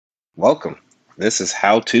Welcome. This is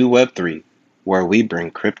How to Web3, where we bring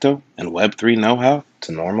crypto and Web3 know-how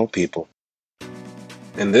to normal people.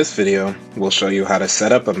 In this video, we'll show you how to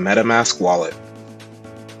set up a MetaMask wallet.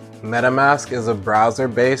 MetaMask is a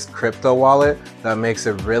browser-based crypto wallet that makes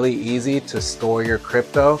it really easy to store your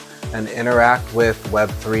crypto and interact with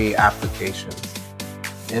Web3 applications.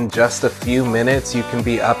 In just a few minutes, you can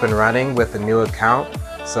be up and running with a new account,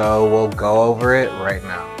 so we'll go over it right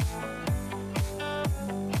now.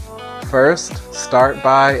 First, start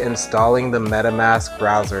by installing the MetaMask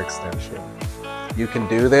browser extension. You can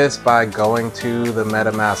do this by going to the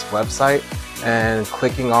MetaMask website and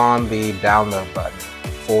clicking on the download button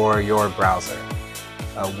for your browser.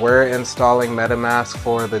 We're installing MetaMask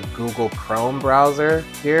for the Google Chrome browser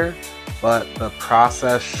here, but the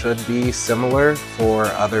process should be similar for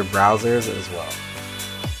other browsers as well.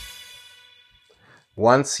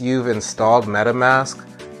 Once you've installed MetaMask,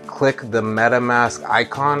 click the MetaMask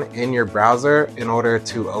icon in your browser in order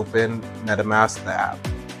to open MetaMask the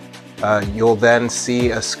app. You'll then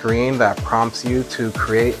see a screen that prompts you to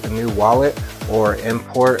create a new wallet or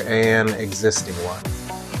import an existing one.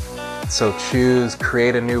 So choose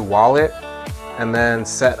create a new wallet and then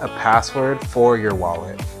set a password for your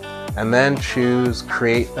wallet. And then choose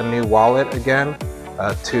create a new wallet again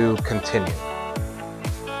to continue.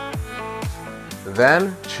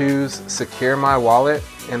 Then choose secure my wallet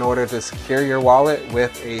in order to secure your wallet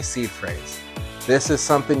with a seed phrase. This is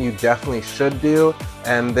something you definitely should do,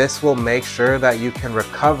 and this will make sure that you can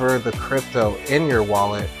recover the crypto in your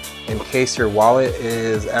wallet in case your wallet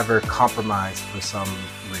is ever compromised for some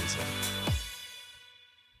reason.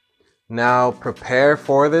 Now prepare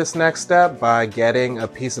for this next step by getting a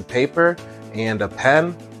piece of paper and a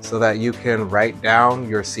pen so that you can write down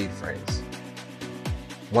your seed phrase.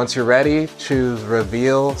 Once you're ready, choose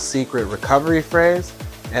reveal secret recovery phrase,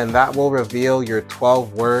 and that will reveal your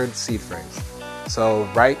 12-word seed phrase. So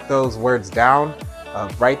write those words down,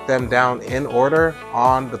 write them down in order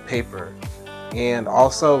on the paper, and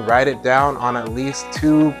also write it down on at least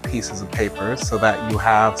 2 pieces of paper so that you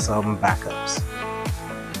have some backups.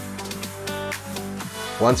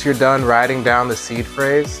 Once you're done writing down the seed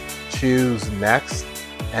phrase, choose next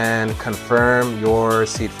and confirm your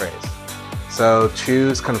seed phrase. So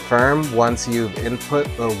choose confirm once you've input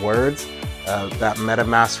the words that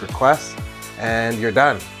MetaMask requests, and you're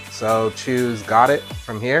done. So choose got it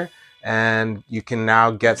from here, and you can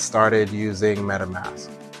now get started using MetaMask.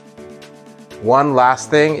 One last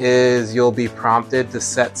thing is you'll be prompted to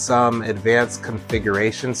set some advanced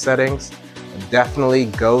configuration settings. Definitely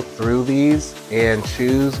go through these and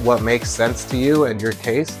choose what makes sense to you in your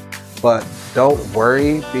case, but don't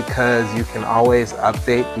worry because you can always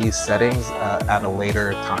update these settings at a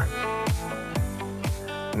later time.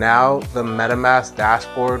 Now the MetaMask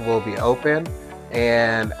dashboard will be open,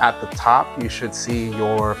 and at the top you should see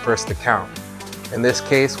your first account. In this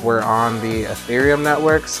case, we're on the Ethereum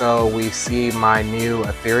network, so we see my new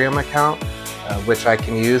Ethereum account, which I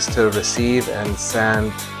can use to receive and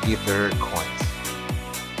send Ether coins.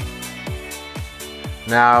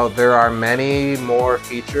 Now, there are many more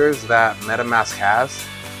features that MetaMask has,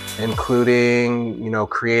 including,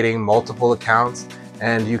 creating multiple accounts,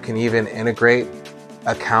 and you can even integrate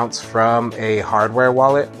accounts from a hardware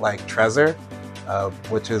wallet like Trezor,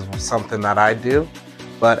 which is something that I do.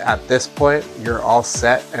 But at this point, you're all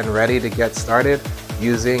set and ready to get started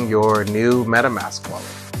using your new MetaMask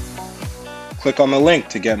wallet. Click on the link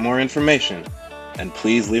to get more information, and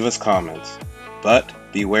please leave us comments. But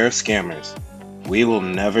beware scammers. We will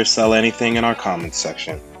never sell anything in our comments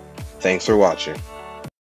section. Thanks for watching.